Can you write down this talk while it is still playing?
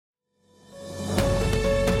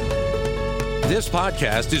This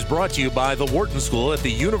podcast is brought to you by the Wharton School at the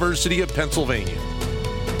University of Pennsylvania.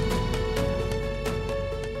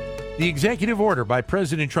 The executive order by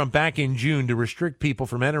President Trump back in June to restrict people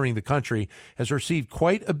from entering the country has received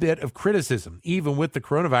quite a bit of criticism, even with the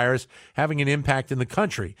coronavirus having an impact in the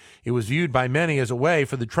country. It was viewed by many as a way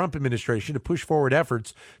for the Trump administration to push forward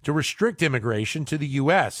efforts to restrict immigration to the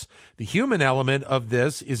U.S. The human element of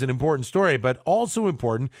this is an important story, but also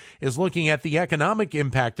important is looking at the economic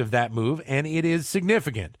impact of that move, and it is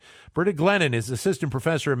significant. Britta Glennon is assistant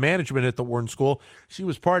professor of management at the Wharton School. She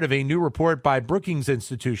was part of a new report by Brookings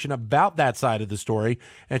Institution about that side of the story,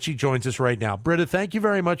 and she joins us right now. Britta, thank you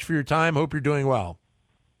very much for your time. Hope you're doing well.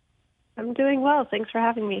 I'm doing well. Thanks for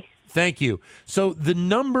having me. Thank you. So the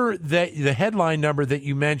headline number that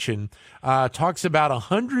you mentioned talks about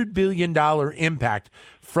 $100 billion impact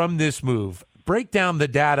from this move. Break down the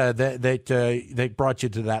data that brought you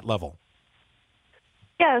to that level.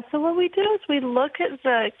 Yeah, so what we do is we look at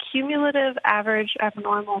the cumulative average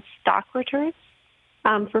abnormal stock returns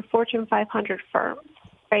for Fortune 500 firms,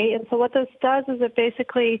 right? And so what this does is it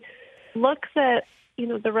basically looks at,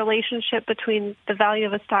 the relationship between the value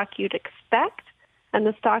of a stock you'd expect and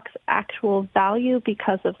the stock's actual value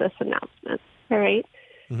because of this announcement, all right?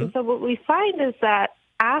 Mm-hmm. And so what we find is that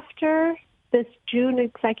after this June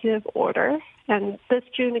executive order, and this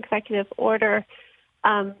June executive order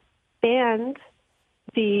banned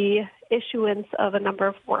the issuance of a number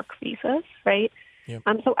of work visas, right? Yep.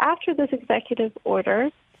 So after this executive order,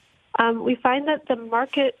 we find that the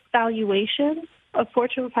market valuation of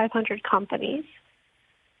Fortune 500 companies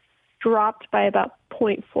dropped by about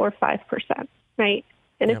 0.45%, right?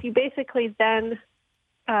 And Yep. If you basically then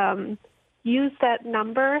use that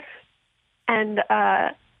number and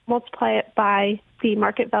multiply it by the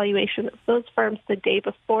market valuation of those firms the day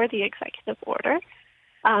before the executive order,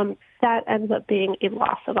 that ends up being a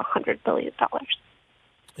loss of $100 billion.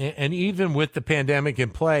 And even with the pandemic in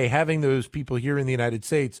play, having those people here in the United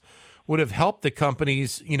States would have helped the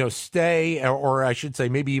companies, stay, or I should say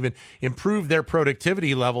maybe even improve their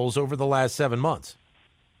productivity levels over the last 7 months.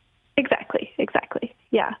 Exactly.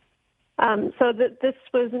 Yeah. So this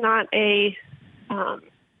was not a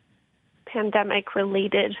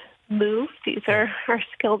pandemic-related move. These are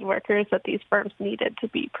skilled workers that these firms needed to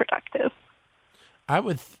be productive.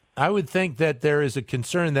 I would think that there is a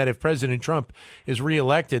concern that if President Trump is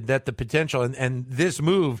reelected, that the potential, and this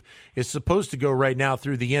move is supposed to go right now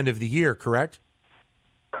through the end of the year, correct?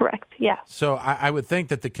 Correct, yeah. So I would think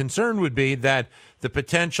that the concern would be that the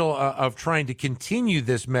potential of trying to continue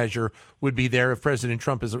this measure would be there if President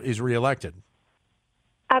Trump is reelected.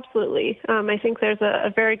 Absolutely. I think there's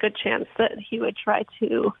a very good chance that he would try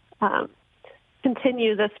to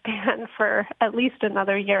continue this ban for at least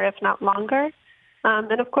another year, if not longer.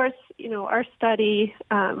 And of course, our study,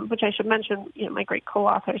 which I should mention, my great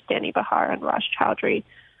co-authors, Danny Bahar and Raj Chowdhury.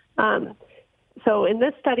 So in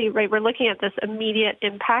this study, right, we're looking at this immediate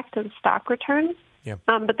impact of stock returns. Yeah.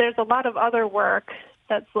 But there's a lot of other work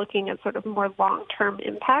that's looking at sort of more long-term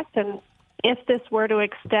impact. And if this were to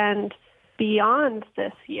extend beyond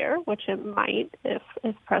this year, which it might if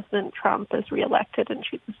President Trump is reelected and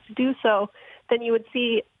chooses to do so, then you would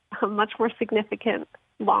see a much more significant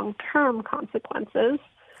long-term consequences.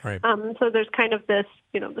 Right. So there's kind of this,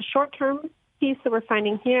 the short-term piece that we're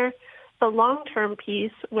finding here, the long-term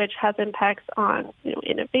piece, which has impacts on,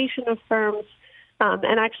 innovation of firms,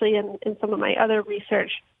 and actually in some of my other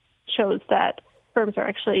research shows that firms are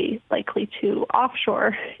actually likely to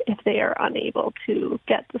offshore if they are unable to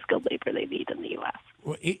get the skilled labor they need in the U.S.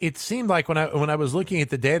 Well, it seemed like when I was looking at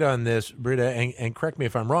the data on this, Britta, and correct me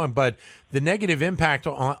if I'm wrong, but the negative impact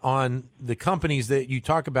on the companies that you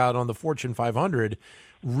talk about on the Fortune 500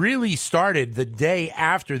 really started the day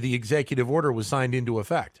after the executive order was signed into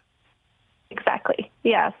effect. Exactly.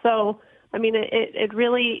 Yeah. So, it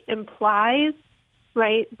really implies,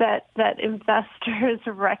 right, that investors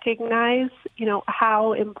recognize,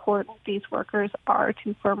 how important these workers are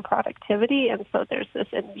to firm productivity. And so there's this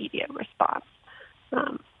immediate response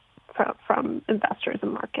from investors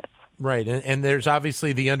and markets. Right. And there's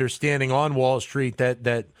obviously the understanding on Wall Street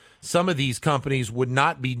that some of these companies would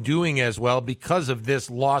not be doing as well because of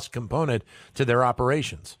this loss component to their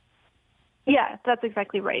operations. Yeah, that's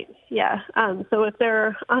exactly right. Yeah. So if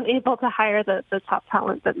they're unable to hire the top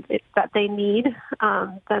talent that they need,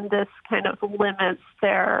 then this kind of limits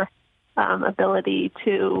their ability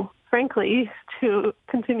to, frankly, to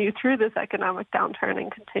continue through this economic downturn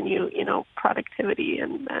and continue, productivity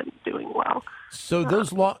and doing well. So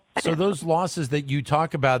those losses that you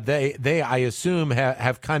talk about, they I assume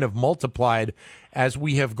have kind of multiplied as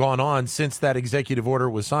we have gone on since that executive order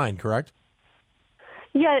was signed, correct?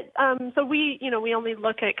 Yeah, so we only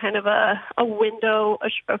look at kind of a window,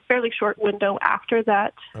 a fairly short window after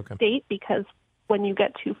that date, because when you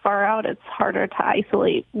get too far out, it's harder to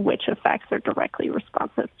isolate which effects are directly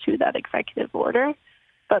responsive to that executive order.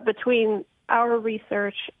 But between our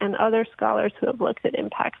research and other scholars who have looked at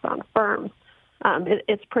impacts on firms,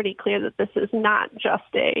 it's pretty clear that this is not just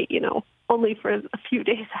a, only for a few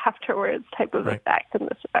days afterwards type of effect, and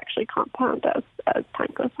this will actually compound as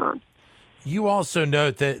time goes on. You also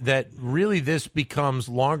note that really this becomes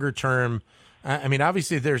longer term. I mean,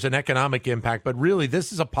 obviously there's an economic impact, but really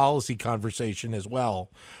this is a policy conversation as well,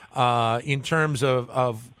 in terms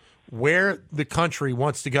of where the country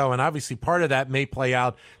wants to go. And obviously part of that may play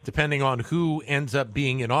out depending on who ends up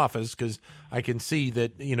being in office, because I can see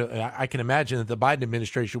that, I can imagine that the Biden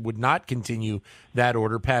administration would not continue that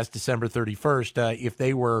order past December 31st if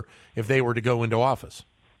they were to go into office.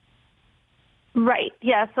 Right.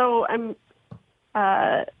 Yeah. So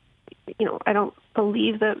I don't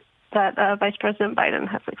believe that Vice President Biden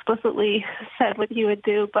has explicitly said what he would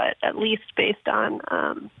do, but at least based on,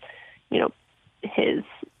 his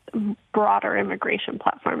broader immigration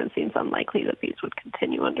platform, it seems unlikely that these would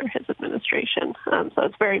continue under his administration. So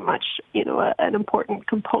it's very much, an important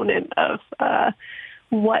component of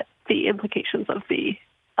what the implications of the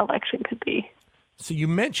election could be. So you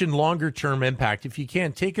mentioned longer term impact. If you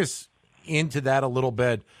can, take us into that a little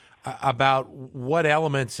bit about what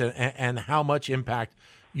elements and how much impact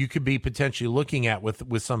you could be potentially looking at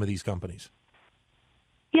with some of these companies.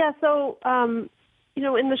 Yeah, so, in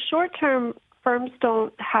the short term, firms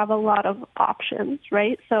don't have a lot of options,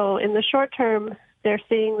 right? So in the short term, they're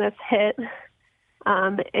seeing this hit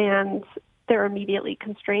and they're immediately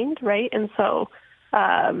constrained, right? And so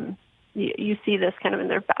you see this kind of in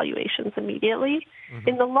their valuations immediately. Mm-hmm.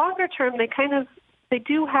 In the longer term, they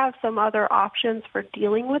do have some other options for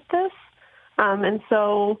dealing with this. And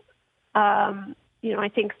so, I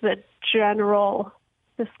think the general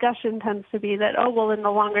discussion tends to be that, in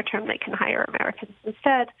the longer term, they can hire Americans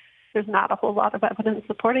instead. There's not a whole lot of evidence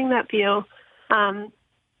supporting that view.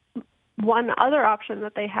 One other option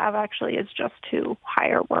that they have actually is just to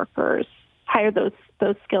hire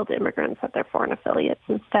those skilled immigrants at their foreign affiliates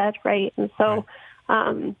instead, right? And so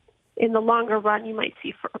in the longer run, you might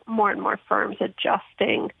see more and more firms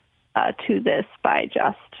adjusting to this by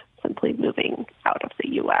just simply moving out of the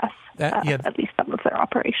U.S., at least some of their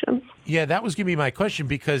operations. Yeah, that was going to be my question,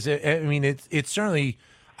 because, it's certainly,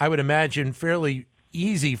 I would imagine, fairly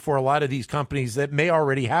easy for a lot of these companies that may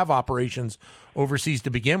already have operations overseas to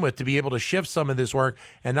begin with to be able to shift some of this work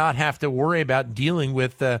and not have to worry about dealing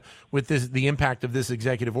with the impact of this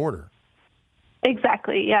executive order.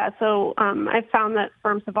 Exactly. Yeah. So I've found that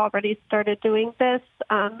firms have already started doing this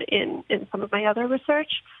in some of my other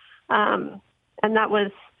research, and that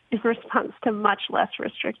was in response to much less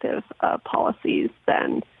restrictive policies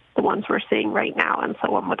than the ones we're seeing right now, and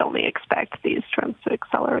so one would only expect these trends to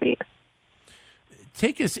accelerate.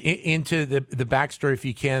 Take us into the backstory, if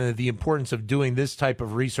you can, the importance of doing this type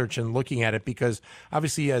of research and looking at it, because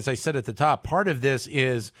obviously, as I said at the top, part of this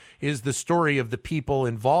is the story of the people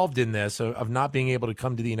involved in this, of not being able to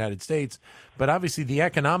come to the United States. But obviously, the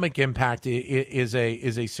economic impact is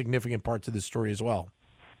a significant part to the story as well.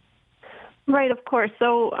 Right, of course.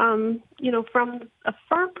 So, from a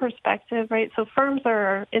firm perspective, right, so firms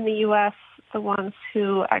are in the U.S. the ones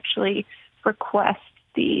who actually request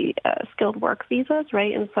the skilled work visas,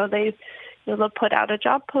 right? And so they'll put out a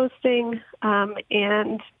job posting,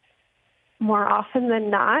 and more often than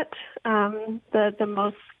not, the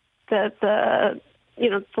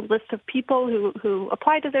list of people who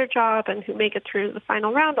apply to their job and who make it through the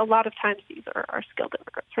final round, a lot of times these are skilled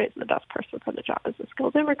immigrants, right? The best person for the job is a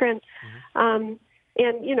skilled immigrant. Mm-hmm.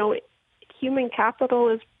 And human capital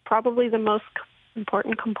is probably the most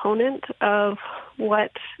important component of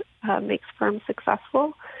what makes firms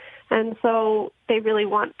successful. And so they really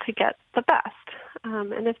want to get the best.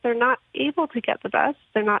 And if they're not able to get the best,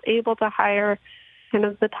 they're not able to hire kind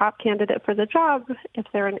of the top candidate for the job if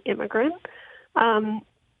they're an immigrant.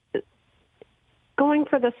 Going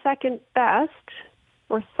for the second best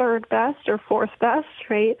or third best or fourth best,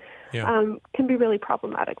 right, can be really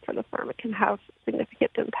problematic for the firm. It can have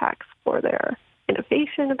significant impacts for their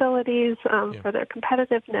innovation abilities, for their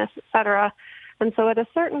competitiveness, et cetera. And so at a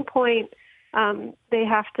certain point, they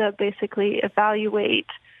have to basically evaluate,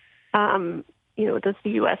 does the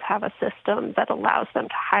U.S. have a system that allows them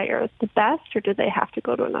to hire the best, or do they have to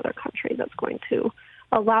go to another country that's going to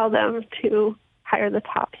allow them to hire the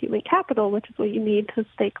top human capital, which is what you need to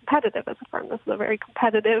stay competitive as a firm. This is a very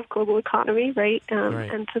competitive global economy, right?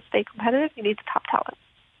 And to stay competitive, you need the top talent.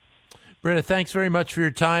 Britta, thanks very much for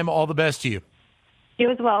your time. All the best to you. You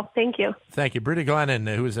as well. Thank you. Thank you. Britta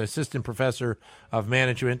Glennon, who is Assistant Professor of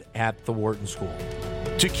Management at the Wharton School.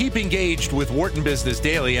 To keep engaged with Wharton Business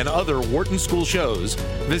Daily and other Wharton School shows,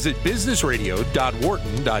 visit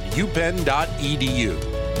businessradio.wharton.upenn.edu.